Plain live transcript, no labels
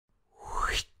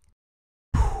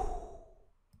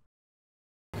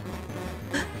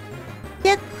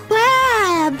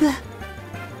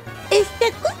It's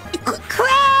the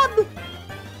crab!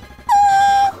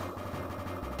 Oh!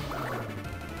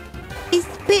 It's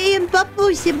spitting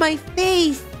bubbles in my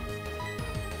face.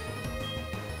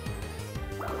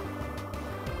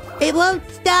 It won't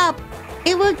stop.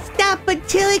 It won't stop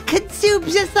until it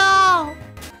consumes us all.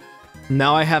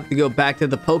 Now I have to go back to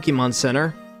the Pokemon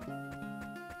Center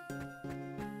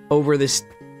over this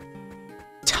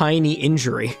tiny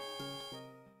injury.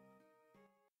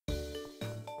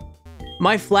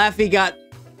 My Flaffy got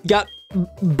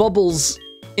bubbles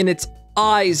in its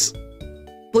eyes.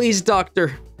 Please,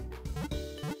 doctor.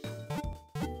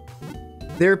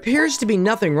 There appears to be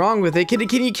nothing wrong with it.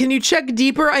 Can you check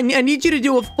deeper? I need you to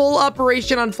do a full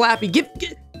operation on Flaffy. Give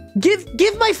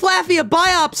my Flaffy a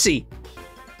biopsy.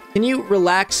 Can you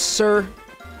relax, sir?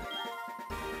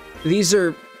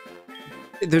 They're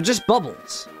just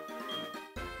bubbles.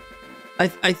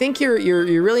 I think you're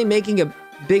really making a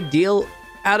big deal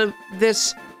out of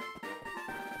this.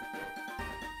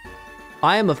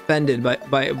 I am offended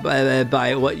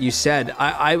by what you said.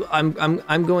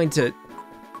 I'm going to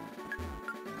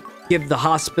give the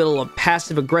hospital a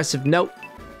passive-aggressive note.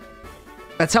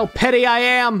 That's how petty I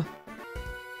am.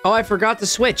 Oh, I forgot to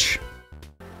switch.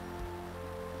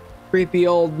 Creepy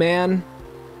old man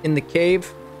in the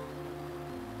cave.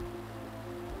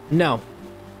 No.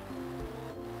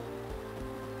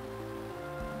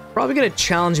 Probably gonna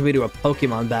challenge me to a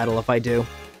Pokemon battle if I do.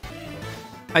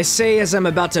 I say as I'm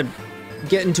about to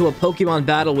get into a Pokemon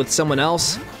battle with someone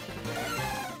else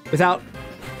without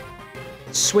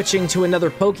switching to another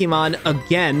Pokemon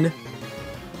again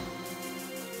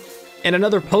and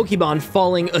another Pokemon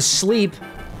falling asleep.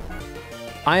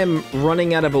 I am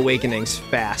running out of awakenings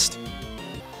fast.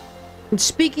 And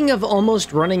speaking of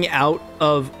almost running out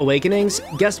of awakenings,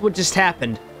 guess what just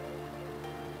happened?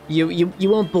 You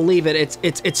won't believe it.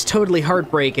 It's totally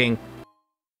heartbreaking.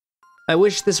 I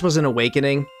wish this was an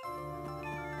awakening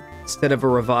instead of a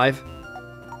revive.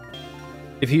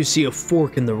 If you see a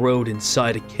fork in the road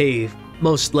inside a cave,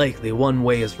 most likely one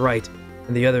way is right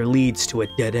and the other leads to a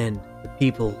dead end. The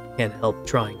people can't help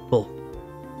trying both.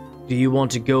 Do you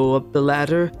want to go up the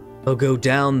ladder or go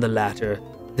down the ladder?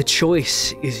 The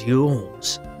choice is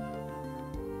yours.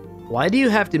 Why do you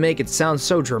have to make it sound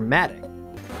so dramatic?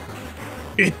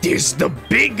 It is the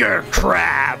bigger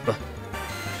crab!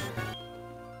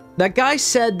 That guy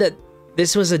said that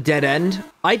this was a dead end.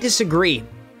 I disagree.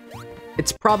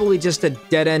 It's probably just a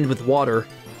dead end with water.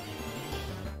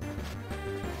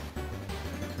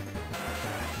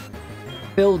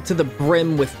 Filled to the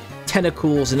brim with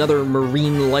tentacles and other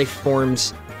marine life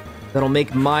forms that'll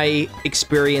make my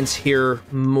experience here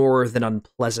more than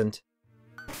unpleasant.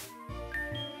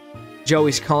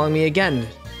 Joey's calling me again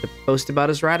to post about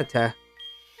his Rattata.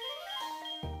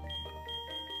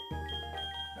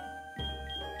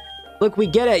 Look, we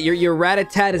get it. Your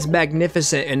Rattata is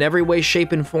magnificent in every way,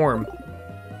 shape, and form.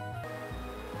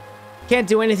 Can't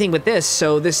do anything with this,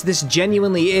 so this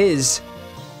genuinely is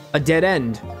a dead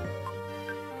end.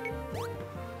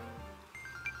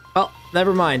 Well,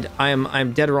 never mind.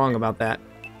 I'm dead wrong about that.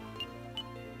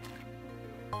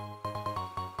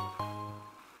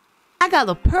 I got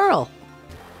a pearl.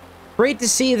 Great to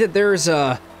see that there's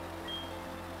a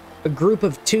group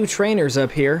of 2 trainers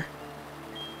up here.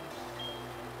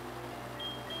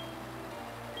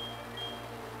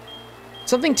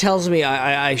 Something tells me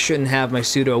I shouldn't have my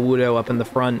Pseudo-Wudo up in the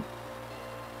front.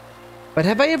 But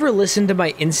have I ever listened to my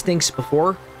instincts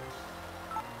before?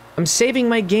 I'm saving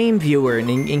my game viewer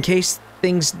in case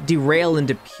things derail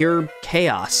into pure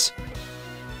chaos.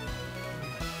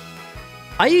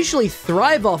 I usually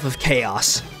thrive off of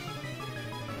chaos.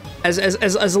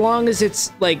 As long as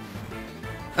it's, like...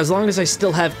 As long as I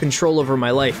still have control over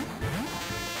my life.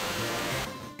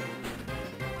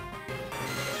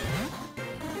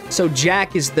 So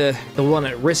Jack is the one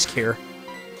at risk here.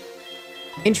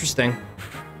 Interesting.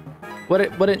 What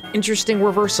an interesting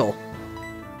reversal.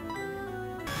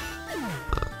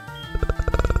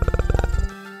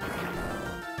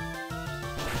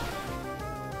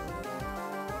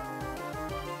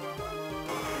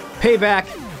 Payback.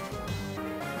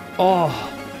 Oh.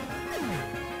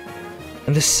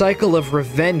 And the cycle of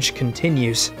revenge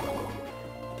continues.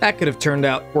 That could have turned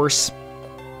out worse.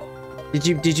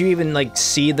 Did you even, like,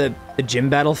 see the gym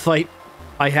battle fight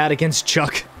I had against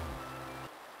Chuck?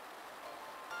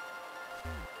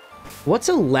 What's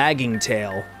a lagging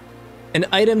tail? An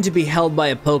item to be held by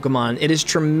a Pokemon. It is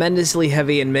tremendously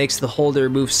heavy and makes the holder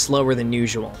move slower than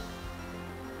usual.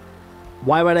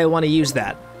 Why would I want to use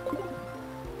that?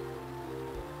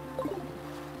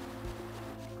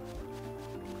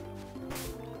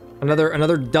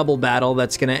 Another double battle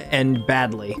that's gonna end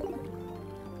badly.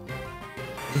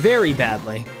 Very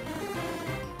badly.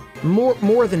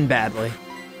 More than badly.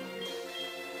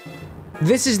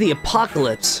 This is the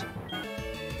apocalypse.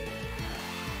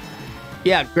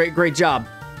 Yeah, great job.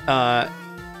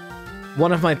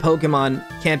 One of my Pokemon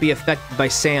can't be affected by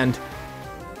sand.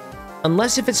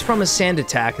 Unless if it's from a sand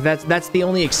attack. That's the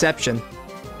only exception.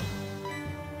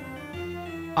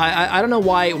 I don't know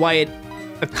why it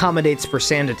accommodates for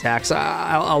sand attacks.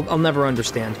 I'll never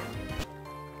understand.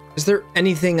 Is there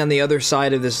anything on the other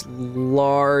side of this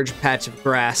large patch of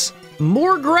grass?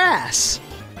 More grass!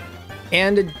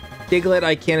 And a Diglett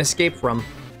I can't escape from.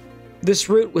 This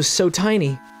route was so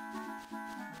tiny.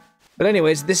 But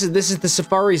anyways, this is the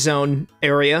Safari Zone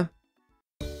area.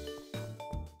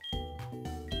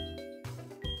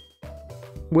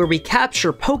 Where we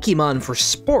capture Pokemon for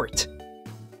sport.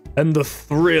 And the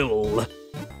thrill.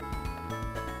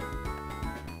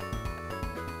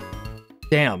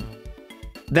 Damn.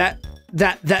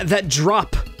 That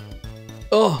drop.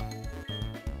 Oh.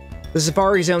 The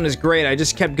Safari Zone is great. I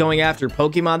just kept going after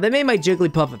Pokemon. That made my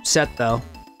Jigglypuff upset, though.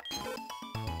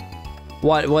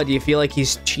 What, do you feel like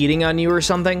he's cheating on you or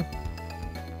something?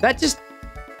 That just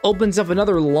opens up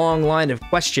another long line of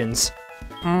questions.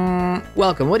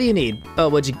 Welcome. What do you need? Oh,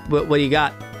 what do you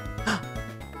got?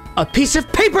 A piece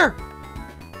of paper!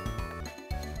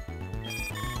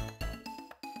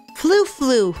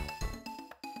 Flu.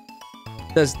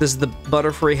 Does the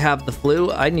Butterfree have the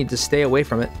flu? I need to stay away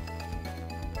from it.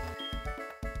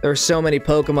 There are so many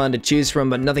Pokemon to choose from,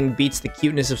 but nothing beats the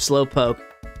cuteness of Slowpoke.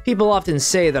 People often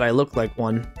say that I look like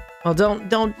one. Well,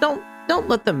 don't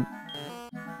let them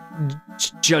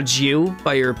judge you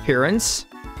by your appearance.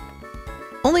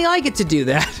 Only I get to do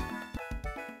that.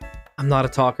 I'm not a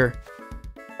talker.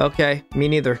 Okay, me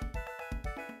neither.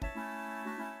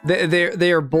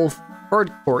 They are both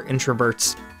hardcore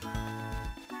introverts.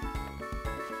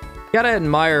 Gotta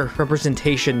admire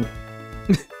representation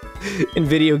in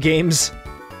video games.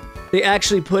 They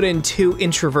actually put in 2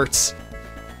 introverts,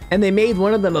 and they made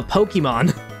one of them a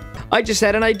Pokemon. I just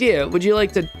had an idea. Would you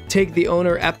like to take the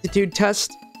owner aptitude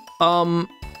test?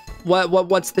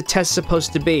 What's the test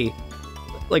supposed to be?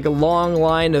 Like a long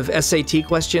line of SAT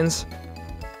questions?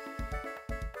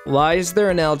 Why is there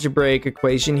an algebraic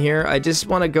equation here? I just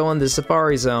want to go on the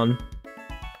Safari Zone.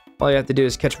 All you have to do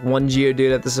is catch one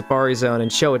Geodude at the Safari Zone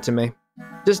and show it to me.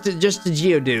 Just a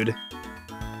Geodude.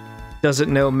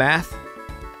 Doesn't know math?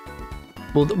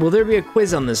 Will there be a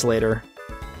quiz on this later?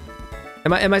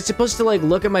 Am I supposed to like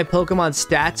look at my Pokemon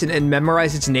stats and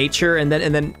memorize its nature and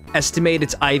then estimate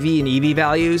its IV and EV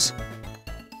values?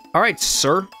 All right,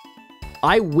 sir.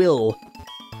 I will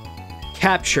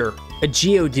capture a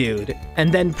Geodude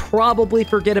and then probably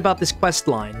forget about this quest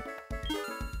line.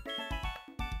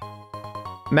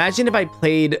 Imagine if I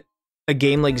played a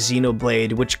game like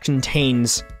Xenoblade, which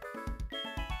contains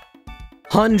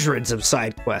hundreds of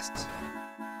side quests.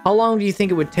 How long do you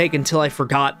think it would take until I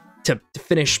forgot to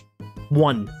finish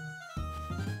one?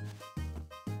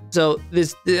 So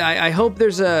I hope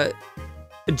there's a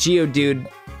Geodude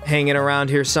hanging around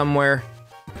here somewhere.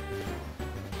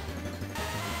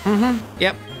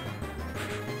 Yep.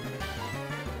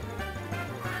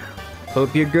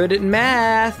 Hope you're good at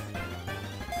math.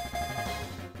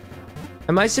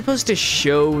 Am I supposed to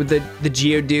show the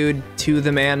Geodude to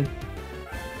the man?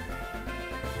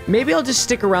 Maybe I'll just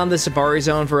stick around the Safari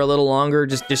Zone for a little longer,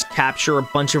 just capture a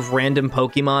bunch of random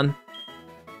Pokemon.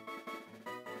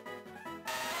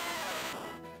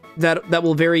 That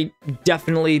will very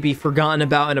definitely be forgotten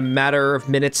about in a matter of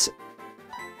minutes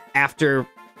after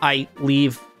I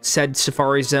leave said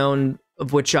Safari Zone,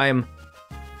 of which I am...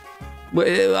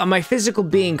 My physical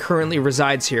being currently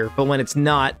resides here, but when it's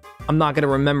not, I'm not going to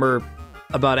remember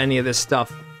about any of this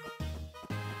stuff.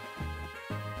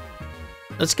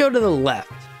 Let's go to the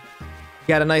left.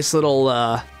 Got a nice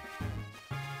little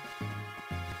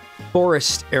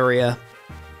forest area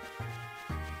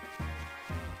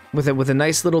with a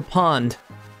nice little pond.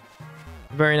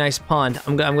 Very nice pond.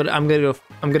 I'm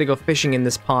gonna go fishing in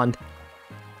this pond.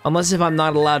 Unless if I'm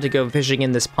not allowed to go fishing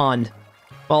in this pond.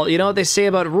 Well, you know what they say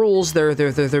about rules,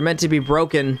 they're meant to be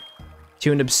broken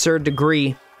to an absurd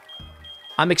degree.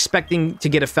 I'm expecting to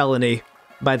get a felony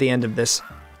by the end of this.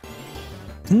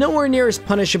 Nowhere near as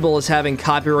punishable as having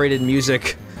copyrighted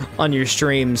music on your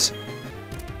streams.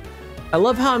 I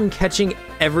love how I'm catching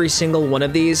every single one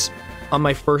of these on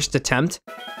my first attempt.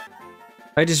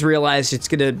 I just realized it's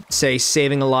gonna say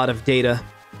saving a lot of data.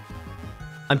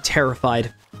 I'm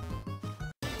terrified.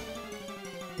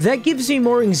 That gives me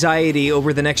more anxiety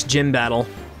over the next gym battle.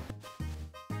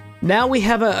 Now we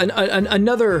have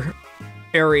another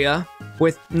area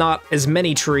with not as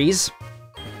many trees.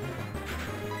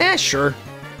 Sure.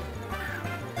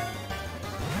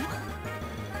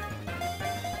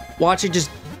 Watch it just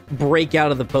break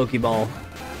out of the Pokeball.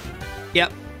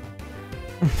 Yep.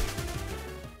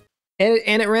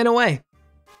 and it ran away.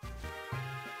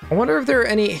 I wonder if there are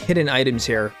any hidden items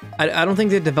here. I don't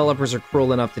think the developers are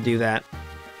cruel enough to do that.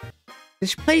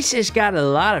 This place has got a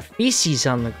lot of feces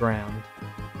on the ground.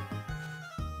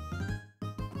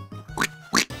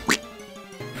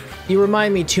 You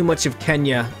remind me too much of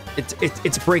Kenya.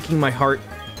 It's breaking my heart.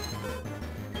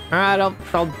 All right,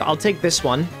 I'll take this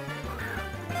one.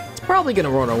 It's probably gonna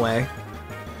run away,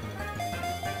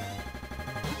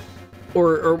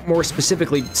 or more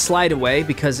specifically, slide away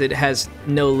because it has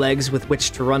no legs with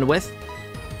which to run with.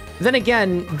 Then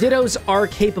again, Dittos are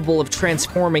capable of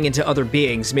transforming into other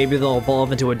beings. Maybe they'll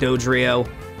evolve into a Dodrio,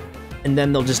 and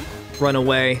then they'll just run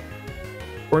away,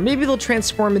 or maybe they'll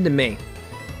transform into me.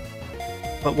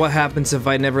 But what happens if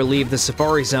I never leave the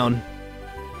Safari Zone?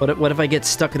 What if I get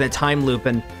stuck in a time loop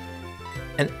and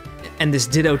this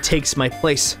Ditto takes my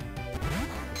place?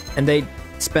 And they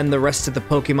spend the rest of the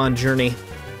Pokemon journey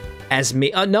as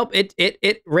me. Oh, nope,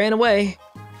 it ran away.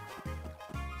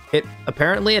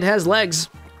 Apparently it has legs.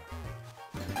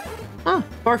 Huh,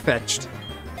 far-fetched.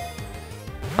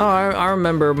 Oh, I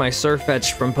remember my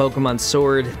Surfetch from Pokemon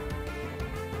Sword.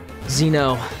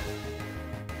 Xeno.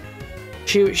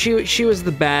 She was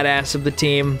the badass of the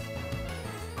team.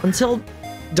 Until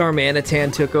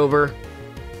Darmanitan took over.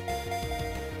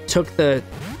 Took the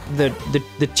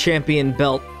champion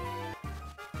belt.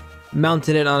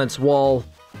 Mounted it on its wall.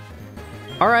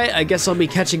 Alright, I guess I'll be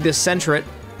catching this Sentret.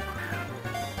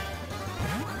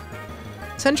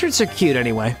 Sentrets are cute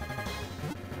anyway.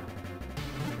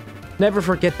 Never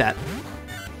forget that.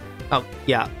 Oh,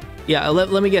 yeah. Yeah,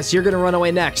 let me guess, you're gonna run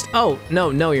away next. Oh,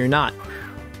 no, you're not.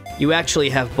 You actually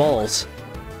have balls.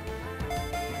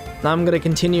 Now I'm gonna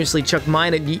continuously chuck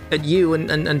mine at you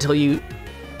until you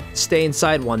stay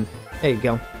inside one. There you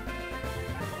go.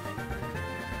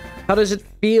 How does it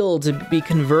feel to be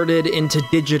converted into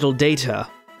digital data?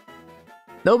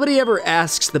 Nobody ever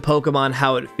asks the Pokemon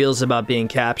how it feels about being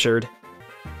captured.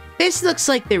 This looks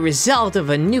like the result of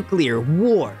a nuclear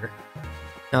war.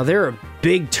 Now there are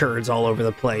big turds all over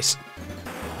the place.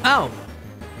 Oh.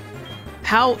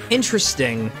 How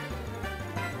interesting.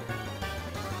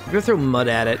 I'm gonna throw mud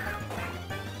at it.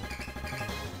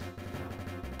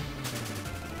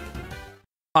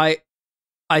 I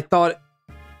thought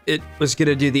it was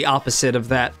gonna do the opposite of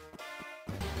that.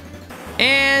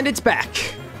 And it's back.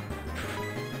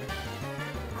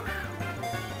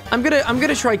 I'm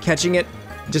gonna try catching it.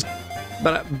 Just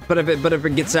but if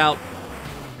it gets out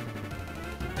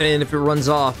and if it runs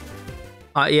off,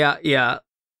 yeah.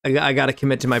 I gotta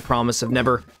commit to my promise of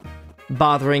never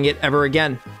bothering it ever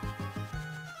again.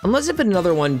 Unless if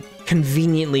another one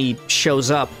conveniently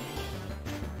shows up,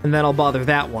 and then I'll bother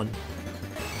that one.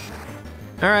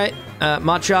 Alright,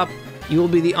 Machop, you will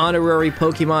be the honorary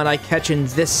Pokemon I catch in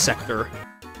this sector.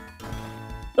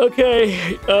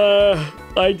 Okay,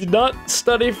 I did not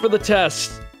study for the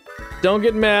test. Don't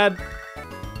get mad.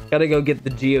 Gotta go get the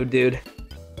Geodude.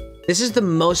 This is the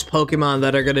most Pokemon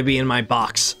that are gonna be in my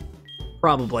box.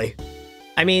 Probably.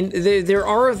 I mean, there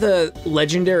are the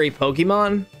legendary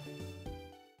Pokemon,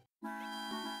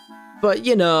 but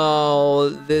you know,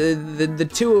 the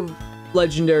two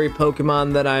legendary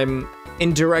Pokemon that I'm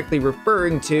indirectly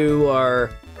referring to are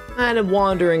kind of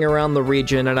wandering around the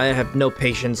region, and I have no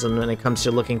patience when it comes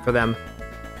to looking for them.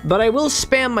 But I will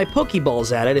spam my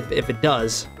Pokeballs at it if it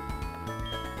does.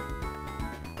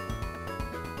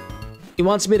 He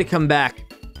wants me to come back,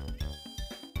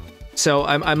 so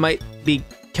I might be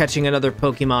catching another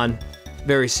Pokemon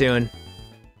very soon.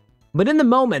 But in the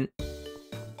moment,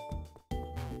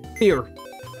 fear,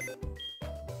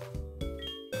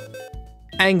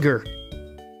 anger,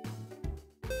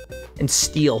 and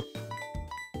steel.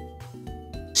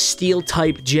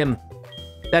 Steel-type gym.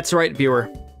 That's right,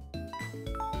 viewer.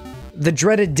 The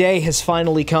dreaded day has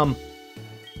finally come.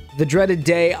 The dreaded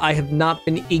day I have not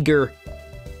been eager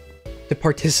to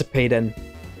participate in.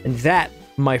 And that,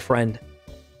 my friend,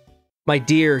 my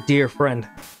dear, dear friend,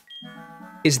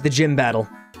 is the gym battle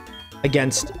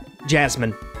against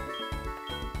Jasmine.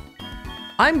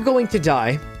 I'm going to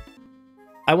die.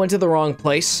 I went to the wrong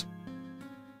place.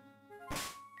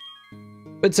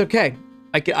 But it's okay.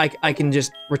 I can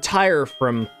just retire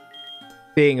from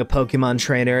being a Pokemon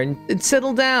trainer and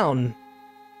settle down.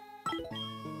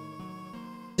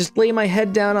 Just lay my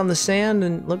head down on the sand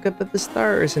and look up at the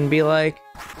stars and be like,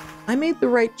 I made the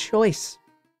right choice.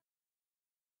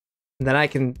 And then I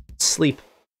can sleep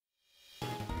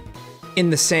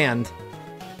in the sand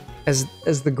as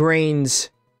the grains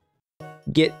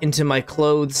get into my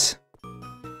clothes.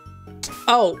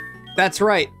 Oh, that's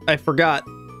right. I forgot.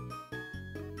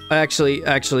 I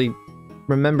actually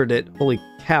remembered it. Holy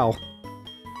cow.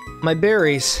 My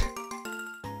berries.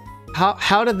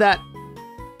 How did that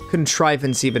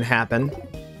contrivance even happen?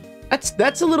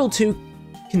 That's a little too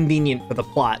convenient for the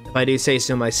plot, if I do say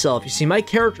so myself. You see, my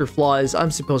character flaw is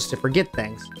I'm supposed to forget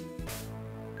things.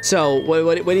 So,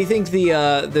 what do you think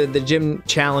the gym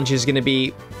challenge is gonna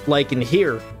be like in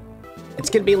here? It's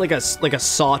gonna be like a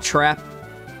saw trap.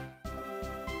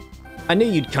 I knew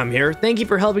you'd come here. Thank you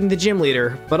for helping the gym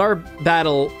leader. But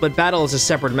battle is a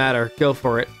separate matter. Go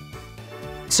for it.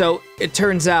 So it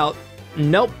turns out,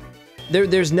 nope.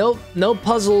 There's no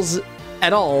puzzles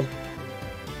at all.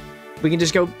 We can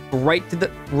just go right to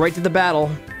the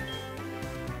battle.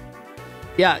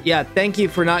 Yeah. Thank you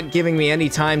for not giving me any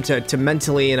time to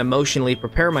mentally and emotionally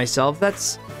prepare myself.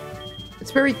 That's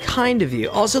very kind of you.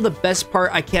 Also, the best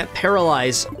part, I can't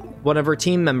paralyze one of our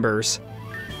team members.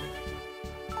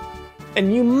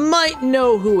 And you might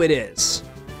know who it is.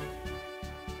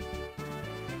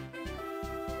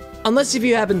 Unless if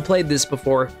you haven't played this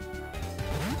before.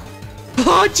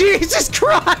 Oh, Jesus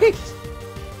Christ!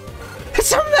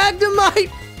 It's a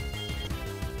Magnemite!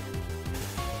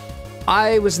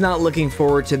 I was not looking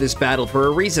forward to this battle for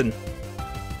a reason.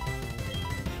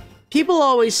 People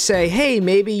always say, hey,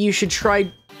 maybe you should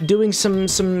try doing some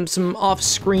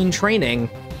off-screen training.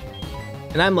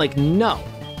 And I'm like, no.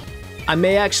 I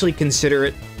may actually consider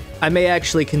it. I may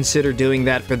actually consider doing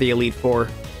that for the Elite Four.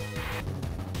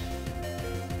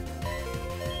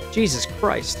 Jesus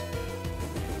Christ.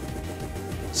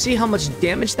 See how much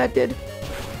damage that did?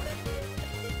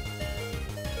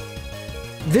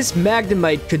 This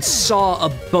Magnemite could saw a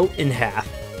boat in half.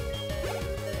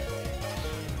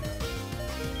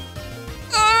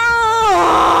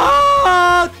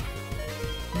 Ah!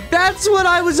 That's what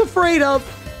I was afraid of.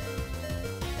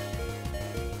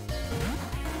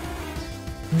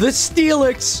 The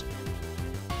Steelix.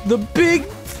 The big,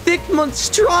 thick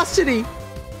monstrosity.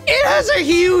 It has a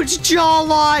huge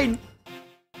jawline.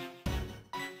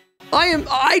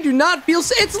 I do not feel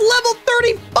it's level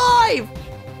 35.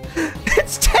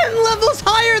 It's 10 levels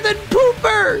higher than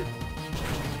Pooper.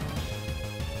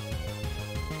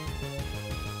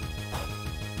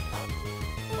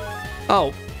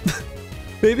 Oh.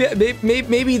 maybe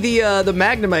the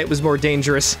Magnemite was more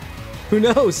dangerous. Who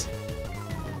knows?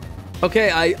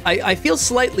 Okay, I feel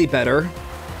slightly better.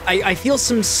 I feel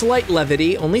some slight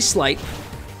levity, only slight.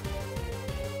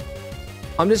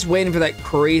 I'm just waiting for that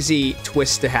crazy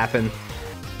twist to happen.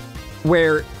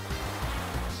 Where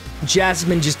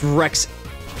Jasmine just wrecks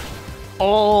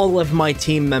all of my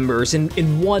team members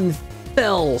in one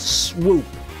fell swoop.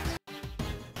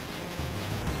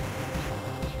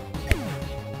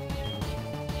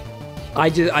 I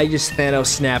just Thanos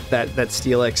snapped that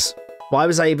Steelix. Why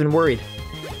was I even worried?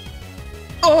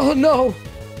 Oh no!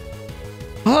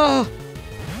 Ah!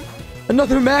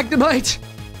 Another Magnemite!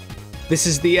 This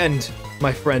is the end,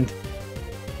 my friend.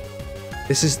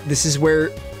 This is where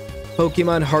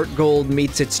Pokemon HeartGold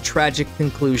meets its tragic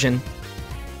conclusion.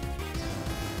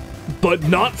 But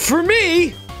not for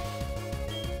me!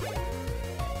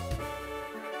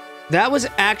 That was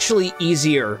actually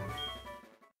easier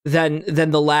than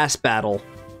the last battle.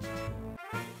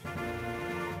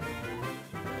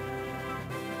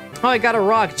 Oh, I got a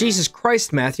rock. Jesus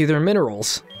Christ, Matthew, they're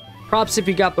minerals. Props if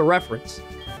you got the reference.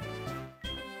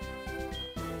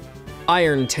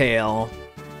 Iron Tail.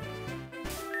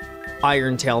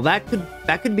 Iron Tail. That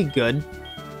could be good.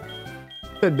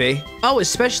 Could be. Oh,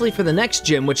 especially for the next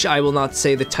gym, which I will not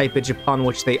say the typage upon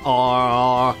which they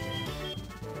are.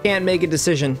 Can't make a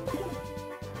decision.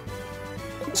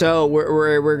 So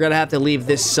we're gonna have to leave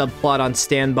this subplot on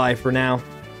standby for now.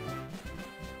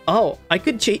 Oh, I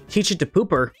could teach it to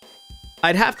Pooper.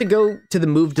 I'd have to go to the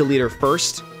move deleter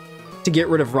first to get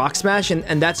rid of Rock Smash,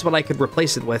 and that's what I could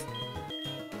replace it with.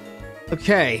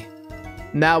 Okay.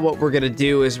 Now what we're gonna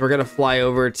do is we're gonna fly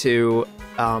over to,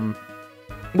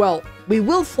 well, we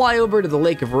will fly over to the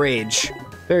Lake of Rage.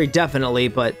 Very definitely,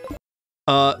 but,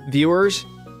 viewers,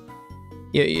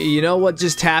 you know what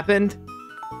just happened?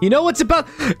 You know what's about—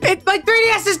 my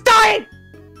 3DS is dying!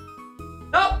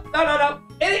 No.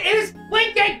 It is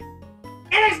blinking!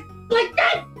 It is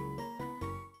blinking!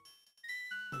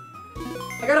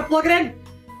 I gotta plug it in!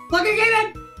 Plug it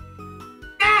in!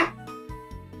 Ah!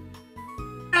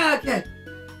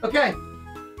 Okay.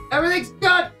 Everything's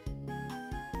good!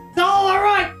 It's all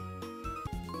alright!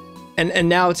 And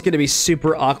now it's gonna be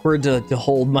super awkward to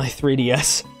hold my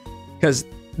 3DS. Because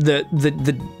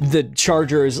the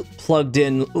charger is plugged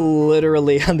in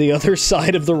literally on the other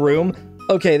side of the room.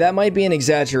 Okay, that might be an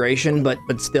exaggeration, but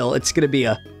still, it's gonna be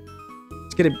a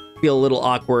little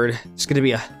awkward. It's gonna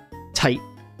be a tight,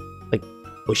 like,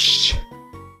 Push.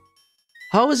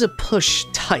 How is a push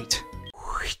tight?